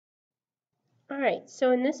Alright,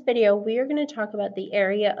 so in this video, we are going to talk about the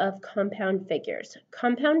area of compound figures.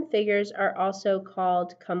 Compound figures are also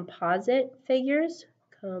called composite figures.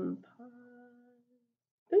 Oops,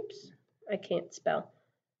 I can't spell.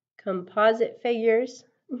 Composite figures.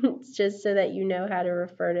 It's just so that you know how to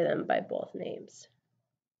refer to them by both names.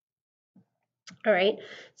 Alright,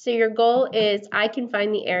 so your goal is I can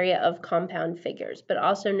find the area of compound figures, but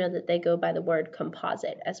also know that they go by the word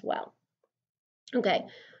composite as well. Okay,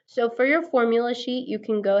 so for your formula sheet, you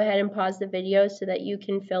can go ahead and pause the video so that you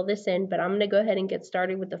can fill this in, but I'm going to go ahead and get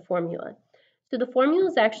started with the formula. So the formula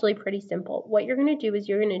is actually pretty simple. What you're going to do is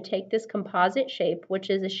you're going to take this composite shape, which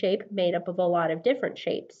is a shape made up of a lot of different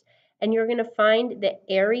shapes, and you're going to find the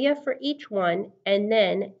area for each one and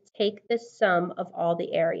then take the sum of all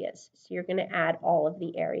the areas. So you're going to add all of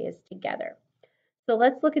the areas together. So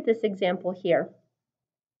let's look at this example here.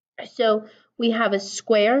 So we have a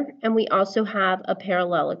square and we also have a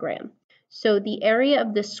parallelogram. So the area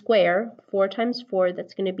of the square, 4 times 4,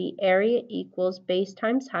 that's going to be area equals base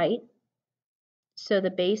times height. So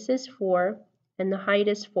the base is 4 and the height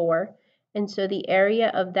is 4. And so the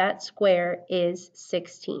area of that square is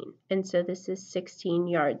 16. And so this is 16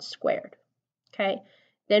 yards squared. Okay.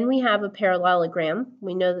 Then we have a parallelogram.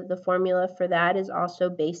 We know that the formula for that is also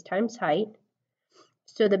base times height.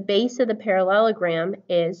 So the base of the parallelogram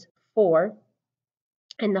is 4,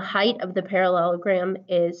 and the height of the parallelogram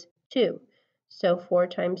is 2. So 4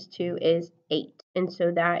 times 2 is 8, and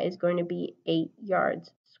so that is going to be 8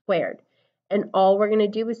 yards squared. And all we're going to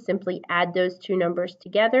do is simply add those two numbers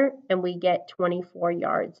together, and we get 24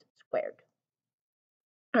 yards squared.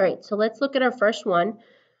 All right, so let's look at our first one.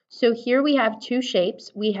 So here we have two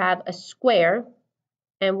shapes. We have a square,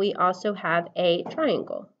 and we also have a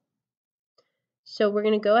triangle. So we're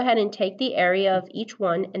going to go ahead and take the area of each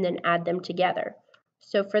one and then add them together.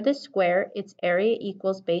 So for the square, its area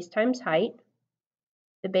equals base times height.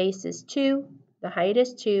 The base is 2, the height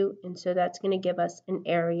is 2, and so that's going to give us an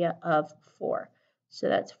area of 4. So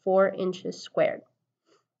that's 4 inches squared.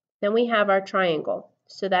 Then we have our triangle.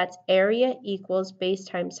 So that's area equals base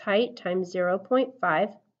times height times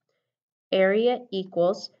 0.5. Area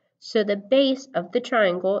equals, so the base of the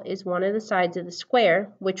triangle is one of the sides of the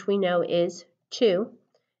square, which we know is 2,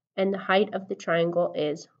 and the height of the triangle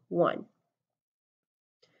is 1.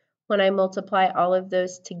 When I multiply all of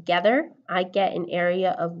those together, I get an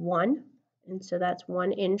area of 1, and so that's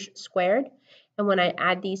 1 inch squared. And when I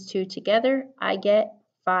add these two together, I get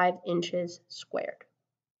 5 inches squared.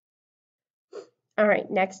 All right,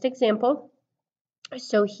 next example.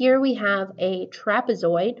 So here we have a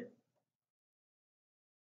trapezoid.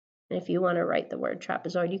 And if you want to write the word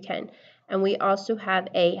trapezoid, you can. And we also have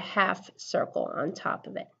a half circle on top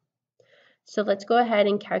of it. So let's go ahead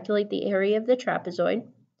and calculate the area of the trapezoid.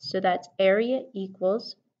 So that's area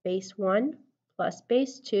equals base 1 plus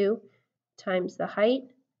base 2 times the height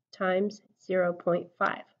times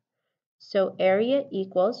 0.5. So area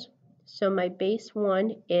equals, so my base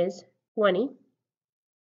 1 is 20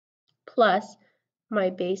 plus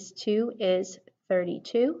my base 2 is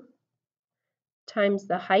 32 times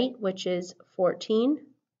the height, which is 14,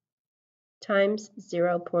 times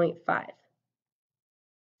 0.5.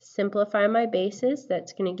 Simplify my bases,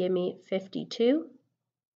 that's going to give me 52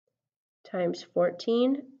 times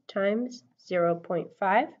 14 times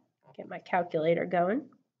 0.5. Get my calculator going.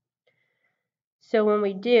 So when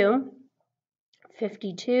we do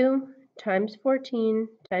 52 times 14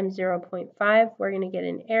 times 0.5, we're going to get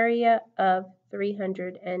an area of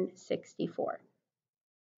 364.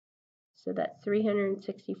 So that's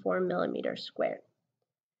 364 millimeters squared.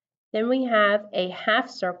 Then we have a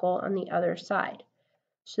half circle on the other side.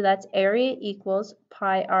 So that's area equals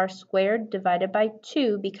pi r squared divided by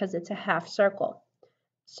 2 because it's a half circle.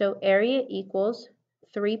 So area equals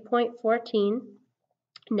 3.14.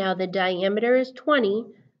 Now the diameter is 20,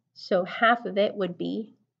 so half of it would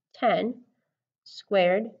be 10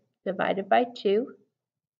 squared divided by 2.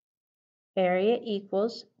 Area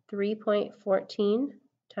equals 3.14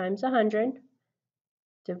 times 100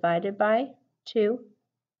 divided by 2.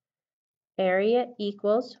 Area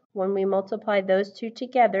equals, when we multiply those two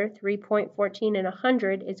together, 3.14 and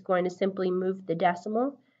 100 is going to simply move the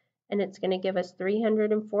decimal, and it's going to give us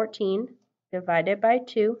 314 divided by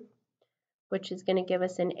 2, which is going to give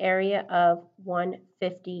us an area of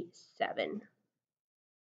 157,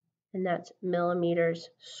 and that's millimeters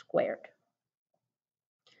squared.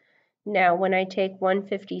 Now, when I take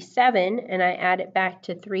 157 and I add it back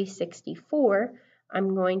to 364,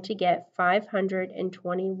 I'm going to get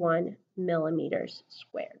 521 millimeters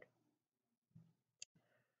squared.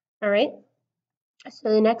 All right, so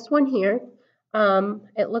the next one here,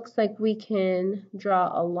 it looks like we can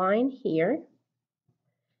draw a line here,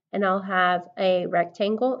 and I'll have a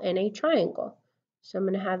rectangle and a triangle. So I'm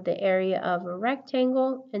going to have the area of a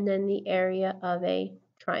rectangle and then the area of a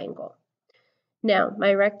triangle. Now,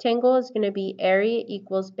 my rectangle is going to be area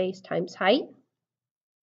equals base times height.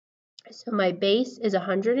 So my base is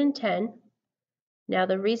 110. Now,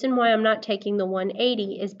 the reason why I'm not taking the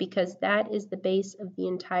 180 is because that is the base of the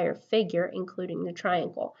entire figure, including the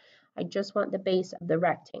triangle. I just want the base of the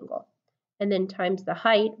rectangle. And then times the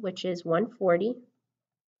height, which is 140.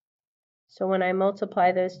 So when I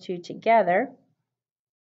multiply those two together,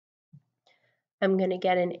 I'm going to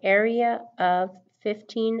get an area of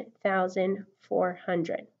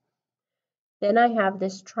 15,400. Then I have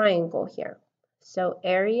this triangle here. So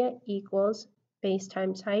area equals base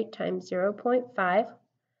times height times 0.5.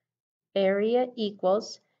 Area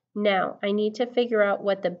equals, now I need to figure out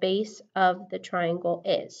what the base of the triangle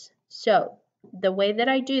is. So the way that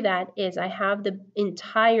I do that is I have the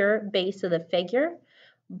entire base of the figure,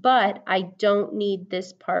 but I don't need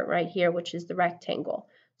this part right here, which is the rectangle.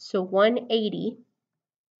 So 180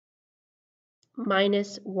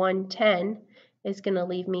 minus 110 is going to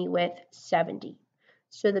leave me with 70.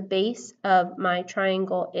 So the base of my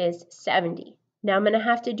triangle is 70. Now I'm going to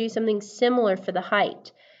have to do something similar for the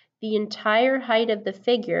height. The entire height of the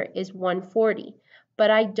figure is 140, but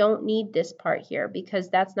I don't need this part here because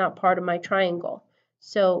that's not part of my triangle.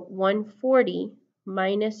 So 140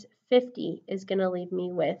 minus 50 is going to leave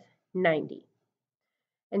me with 90.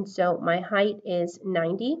 And so my height is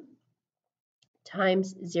 90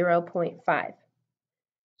 times 0.5.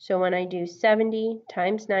 So when I do 70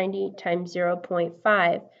 times 90 times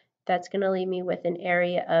 0.5, that's going to leave me with an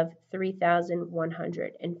area of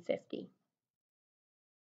 3,150.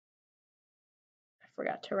 I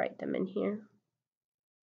forgot to write them in here.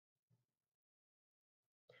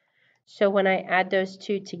 So when I add those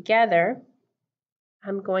two together,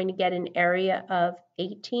 I'm going to get an area of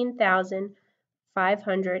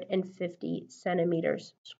 18,550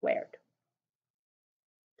 centimeters squared.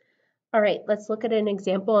 All right, let's look at an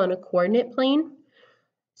example on a coordinate plane.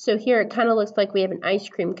 So here it kind of looks like we have an ice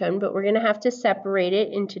cream cone, but we're going to have to separate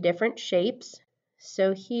it into different shapes.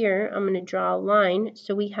 So here I'm going to draw a line.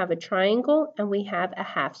 So we have a triangle and we have a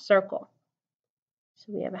half circle.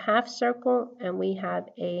 So we have a half circle and we have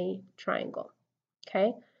a triangle.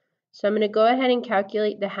 Okay, so I'm going to go ahead and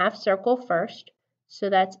calculate the half circle first. So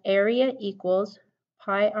that's area equals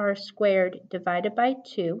pi r squared divided by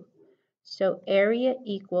 2. So area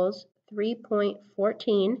equals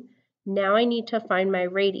 3.14. Now I need to find my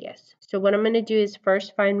radius. So what I'm going to do is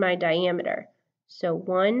first find my diameter. So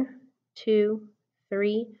 1, 2,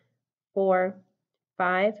 3, 4,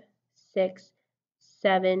 5, 6,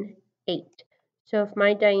 7, 8. So if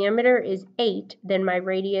my diameter is 8, then my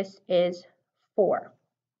radius is 4.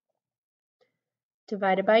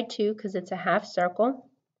 Divided by 2 because it's a half circle.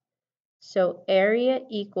 So area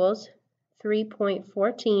equals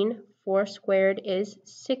 3.14. 4 squared is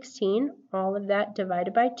 16. All of that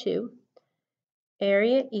divided by 2.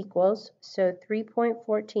 Area equals, so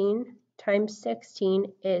 3.14 times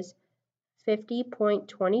 16 is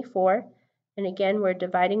 50.24. And again, we're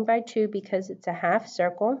dividing by 2 because it's a half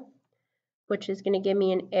circle, which is going to give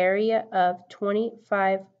me an area of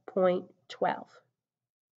 25.12.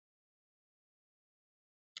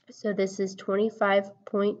 So this is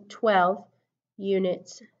 25.12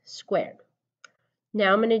 units squared.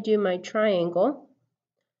 Now I'm going to do my triangle.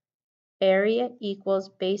 Area equals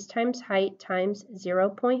base times height times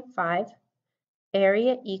 0.5.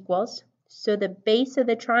 Area equals, so the base of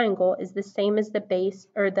the triangle is the same as the base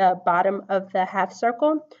or the bottom of the half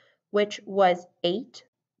circle, which was 8.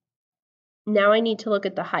 Now I need to look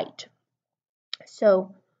at the height.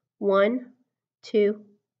 So 1, 2,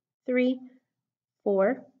 3,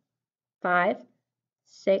 4, 5,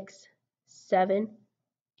 6, 7,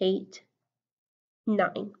 8,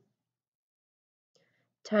 9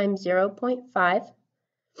 times 0.5.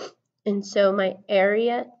 And so my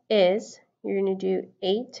area is, you're going to do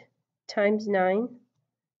 8 times 9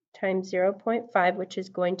 times 0.5, which is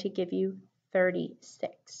going to give you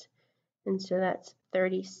 36. And so that's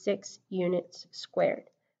 36 units squared.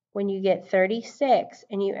 When you get 36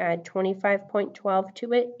 and you add 25.12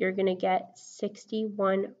 to it, you're going to get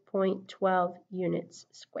 61.12 units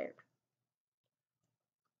squared.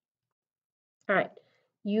 All right,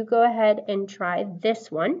 you go ahead and try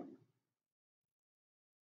this one.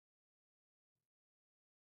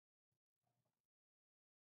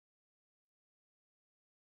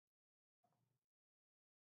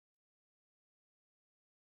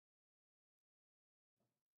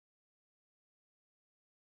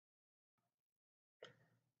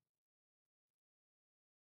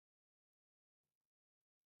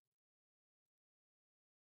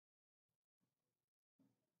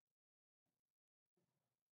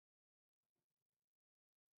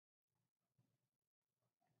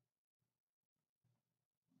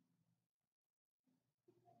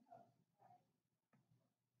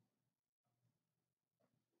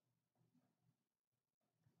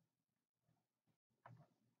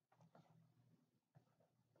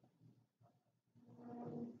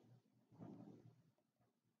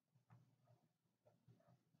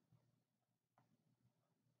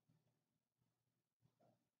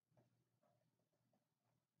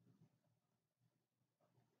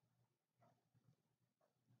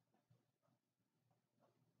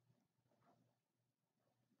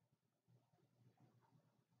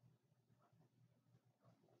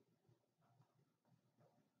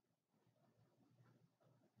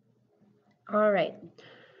 All right,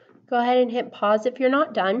 go ahead and hit pause if you're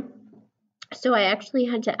not done. So I actually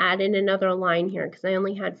had to add in another line here because I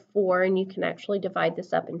only had 4, and you can actually divide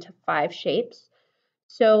this up into 5 shapes.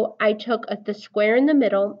 So I took the square in the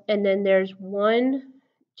middle, and then there's 1,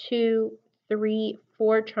 2, 3,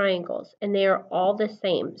 4 triangles, and they are all the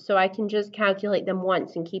same. So I can just calculate them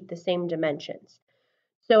once and keep the same dimensions.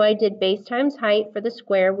 So I did base times height for the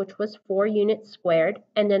square, which was 4 units squared,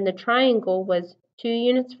 and then the triangle was 2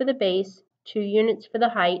 units for the base, 2 units for the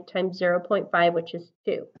height, times 0.5, which is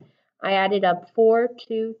 2. I added up 4,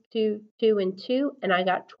 2, 2, 2, and 2, and I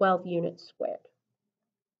got 12 units squared.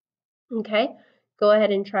 Okay, go ahead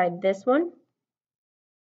and try this one.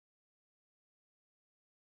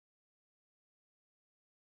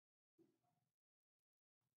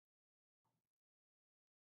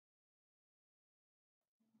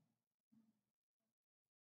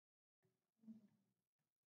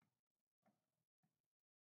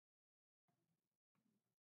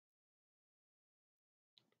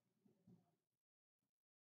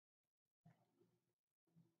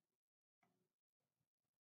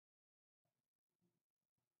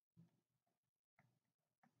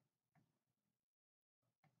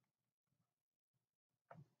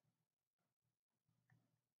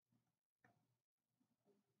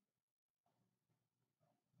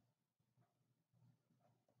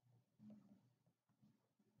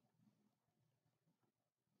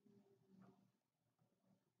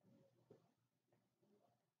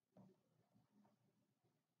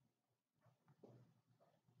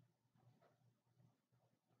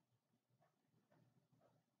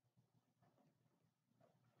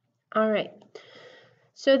 All right.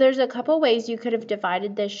 So there's a couple ways you could have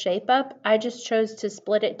divided this shape up. I just chose to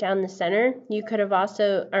split it down the center. You could have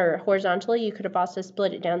also, or horizontally, you could have also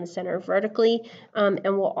split it down the center vertically, and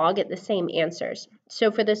we'll all get the same answers.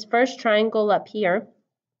 So for this first triangle up here,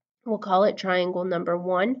 we'll call it triangle number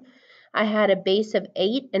 1. I had a base of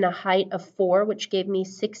 8 and a height of 4, which gave me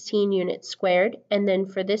 16 units squared. And then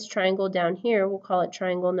for this triangle down here, we'll call it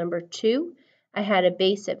triangle number 2. I had a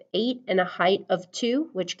base of 8 and a height of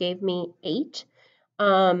 2, which gave me 8.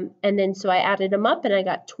 And then so I added them up and I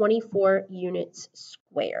got 24 units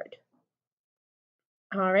squared.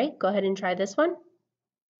 All right, go ahead and try this one.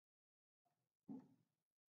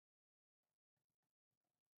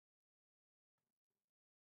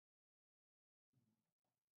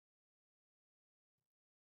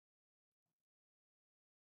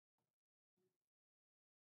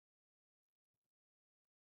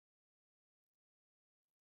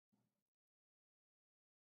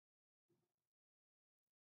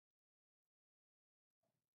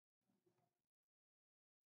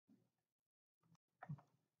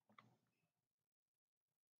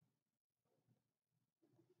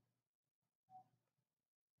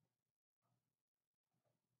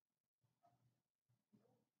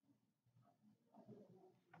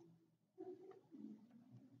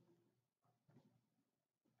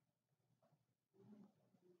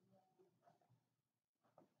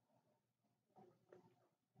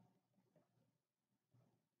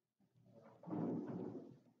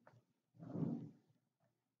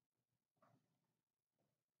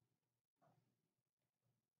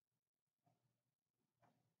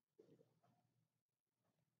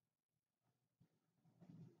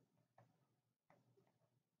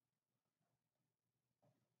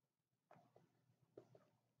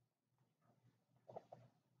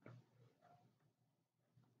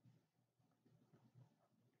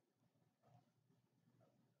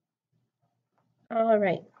 All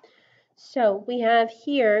right. So we have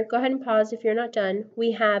here, go ahead and pause if you're not done.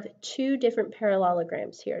 We have 2 different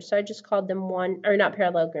parallelograms here. So I just called them not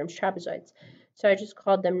parallelograms, trapezoids. So I just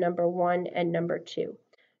called them number 1 and number 2.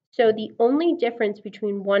 So the only difference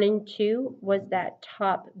between 1 and 2 was that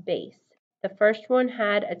top base. The first one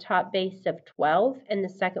had a top base of 12 and the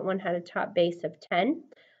second one had a top base of 10.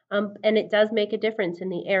 And it does make a difference in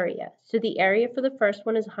the area. So the area for the first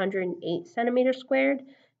one is 108 centimeters squared,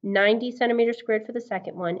 90 centimeters squared for the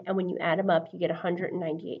second one, and when you add them up, you get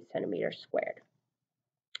 198 centimeters squared.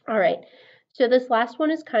 All right, so this last one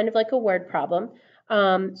is kind of like a word problem.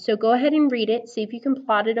 So go ahead and read it, see if you can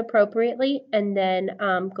plot it appropriately, and then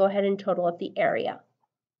go ahead and total up the area.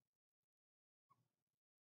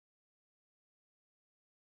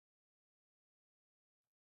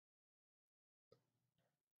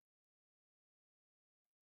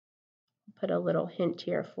 Put a little hint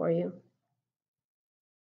here for you.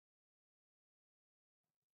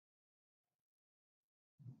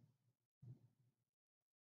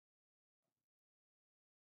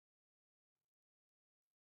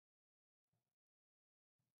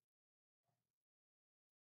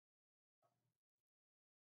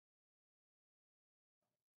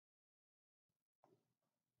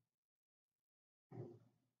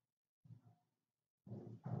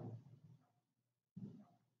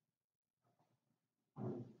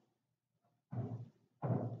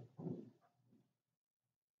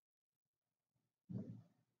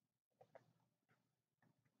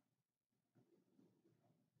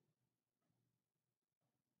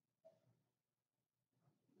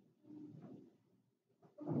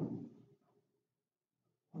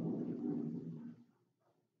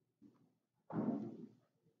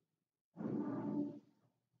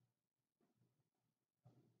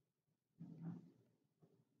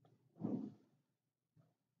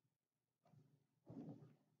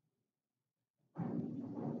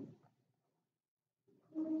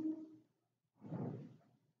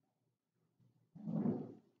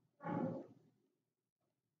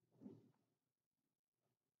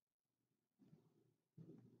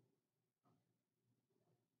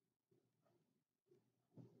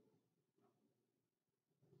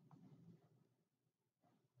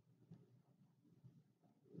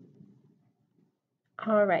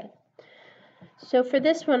 All right. So for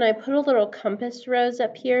this one, I put a little compass rose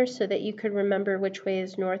up here so that you could remember which way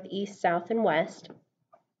is north, east, south, and west.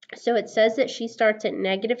 So it says that she starts at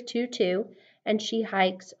 -2, and she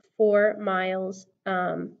hikes 4 miles,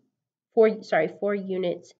 4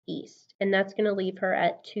 units east, and that's going to leave her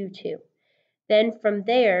at 2, 2. Then from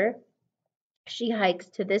there, she hikes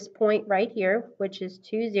to this point right here, which is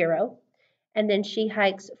 2, 0, and then she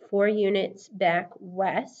hikes 4 units back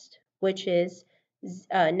west, which is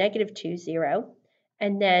 -2, 0,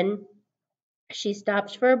 and then she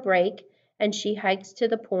stops for a break and she hikes to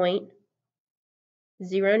the point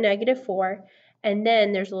 0, -4, and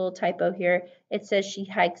then there's a little typo here. It says she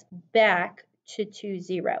hikes back to 2,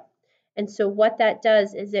 0. And so what that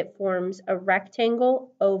does is it forms a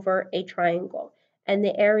rectangle over a triangle. And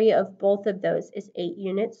the area of both of those is 8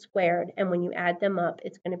 units squared. And when you add them up,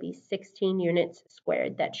 it's going to be 16 units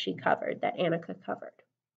squared that she covered, that Annika covered.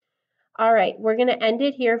 All right, we're going to end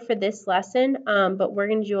it here for this lesson, but we're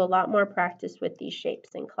going to do a lot more practice with these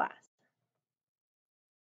shapes in class.